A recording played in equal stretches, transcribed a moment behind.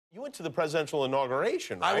went to the presidential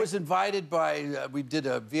inauguration, right? I was invited by, we did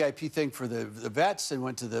a VIP thing for the vets and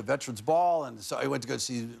went to the Veterans Ball, and so I went to go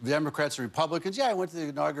see Democrats and Republicans. Yeah, I went to the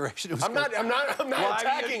inauguration. It was I'm not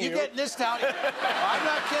attacking you. You get in this town. I'm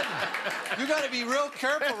not kidding. You got to be real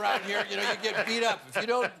careful around here. You know, you get beat up. If you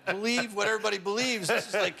don't believe what everybody believes, this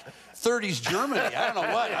is like 30s Germany. I don't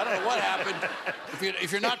know what happened. If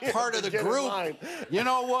you're not part of the group, you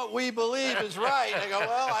know what we believe is right. I go,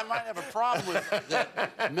 well, I might have a problem with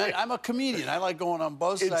that. I'm a comedian. I like going on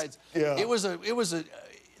both sides. Yeah.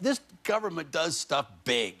 This government does stuff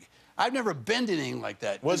big. I've never been to anything like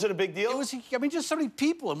that. Was it a big deal? It was, I mean, just so many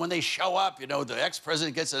people. And when they show up, you know, the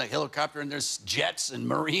ex-president gets in a helicopter and there's jets and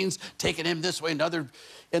Marines taking him this way, and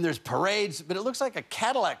there's parades, but it looks like a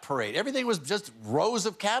Cadillac parade. Everything was just rows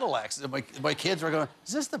of Cadillacs. And my kids were going,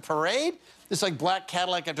 is this the parade? It's like black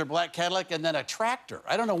Cadillac after black Cadillac and then a tractor.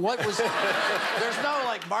 I don't know what was, there's no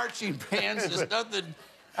like marching bands, there's nothing.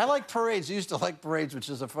 I like parades. I used to like parades, which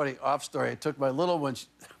is a funny off story. I took my little one,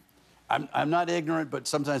 I'm not ignorant, but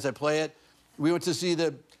sometimes I play it. We went to see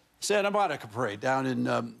the Santa Monica parade down in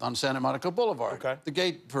on Santa Monica Boulevard. Okay. The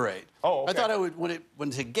gay parade. Oh, okay. I thought when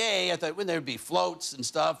it's gay, I thought when there'd be floats and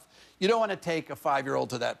stuff. You don't want to take a 5-year-old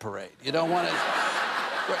to that parade. You don't want to.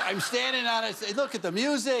 I'm standing on it. Say, look at the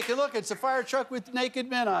music, and look, it's a fire truck with naked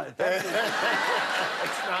men on it. That's it.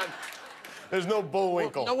 It's not. There's no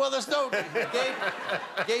Bullwinkle. Well, there's no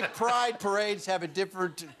gay pride parades have a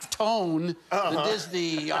different tone than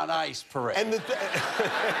Disney on Ice parade. And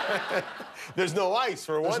there's no ice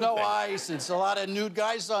for one thing. There's no ice. It's a lot of nude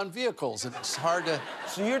guys on vehicles, and it's hard to.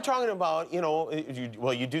 So you're talking about, you know,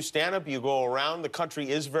 you do stand-up, you go around. The country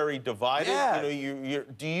is very divided. Yeah. You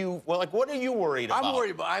know, well, like, what are you worried about? I'm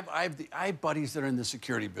worried about. I have buddies that are in the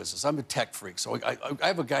security business. I'm a tech freak, so I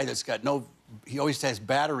have a guy that's got no. He always has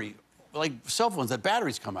battery. Like cell phones, that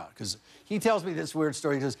batteries come out. Because he tells me this weird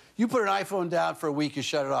story. He says, you put an iPhone down for a week, you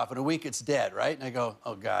shut it off. In a week, it's dead, right? And I go,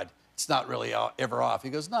 oh, God, it's not really ever off. He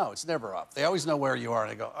goes, no, it's never off. They always know where you are.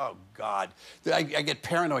 And I go, oh, God. I get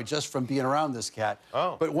paranoid just from being around this cat.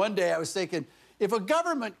 Oh. But one day I was thinking, if a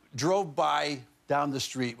government drove by down the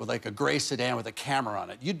street with like a gray sedan with a camera on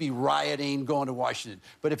it, you'd be rioting, going to Washington.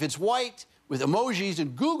 But if it's white, with emojis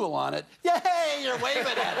and Google on it, yay, you're waving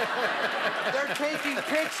at it. They're taking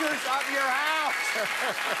pictures of your house.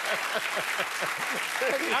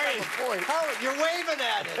 Howard, you're waving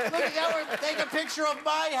at it. Look at that, take a picture of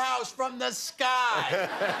my house from the sky.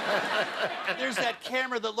 There's that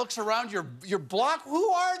camera that looks around your block. Who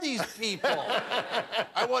are these people?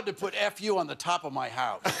 I wanted to put FU on the top of my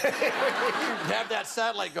house. Have that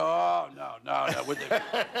satellite go, oh, no.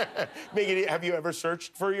 Mickey, have you ever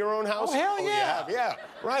searched for your own house? Oh, hell yeah. Yeah,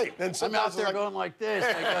 right. And I'm out there going like this.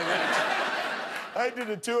 I did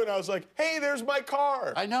it too, and I was like, hey, there's my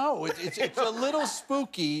car. I know. It's a little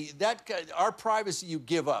spooky. Our privacy you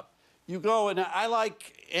give up. You go, and I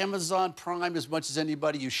like Amazon Prime as much as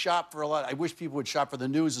anybody. You shop for a lot. I wish people would shop for the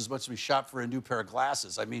news as much as we shop for a new pair of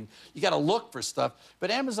glasses. I mean, you got to look for stuff.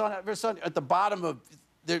 But Amazon, at the bottom of,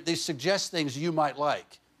 they suggest things you might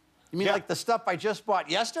like. You mean like the stuff I just bought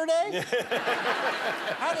yesterday?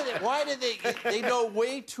 Why did they know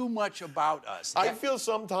way too much about us. I feel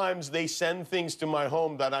sometimes they send things to my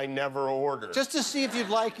home that I never order. Just to see if you'd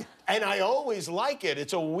like it. And I always like it.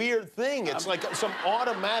 It's a weird thing. It's like some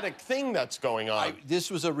automatic thing that's going on. This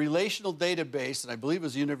was a relational database, and I believe it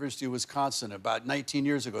was the University of Wisconsin about 19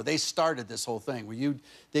 years ago. They started this whole thing where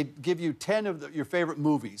they'd give you 10 of your favorite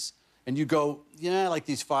movies. And you go, yeah, I like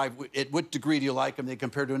these 5. At what degree do you like them? They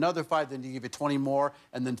compare to another 5, then you give it 20 more,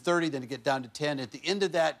 and then 30, then you get down to 10. At the end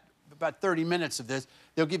of that, about 30 minutes of this,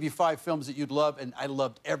 they'll give you 5 films that you'd love, and I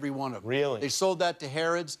loved every one of them. Really? They sold that to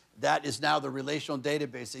Harrods. That is now the relational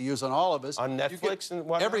database they use on all of us. On Netflix and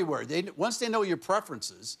what? Everywhere. Once they know your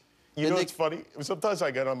preferences. You know what's funny? Sometimes I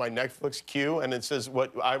get on my Netflix queue, and it says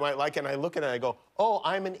what I might like, and I look at it and I go, oh,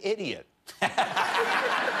 I'm an idiot.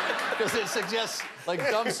 Because it suggests, like,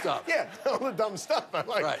 dumb stuff. Yeah, all the dumb stuff. I'm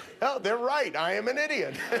like, oh, they're right. I am an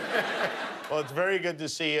idiot. Well, it's very good to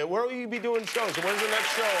see you. Where will you be doing shows? When's the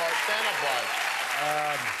next show?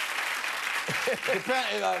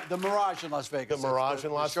 Stand-up-wise? The Mirage in Las Vegas. The Mirage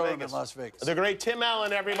in Las Vegas. Show in Las Vegas. The great Tim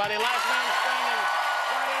Allen, everybody. Last man standing.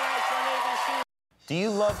 Friday nights on ABC. Do you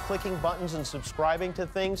love clicking buttons and subscribing to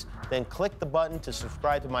things? Then click the button to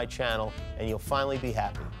subscribe to my channel, and you'll finally be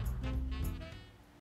happy.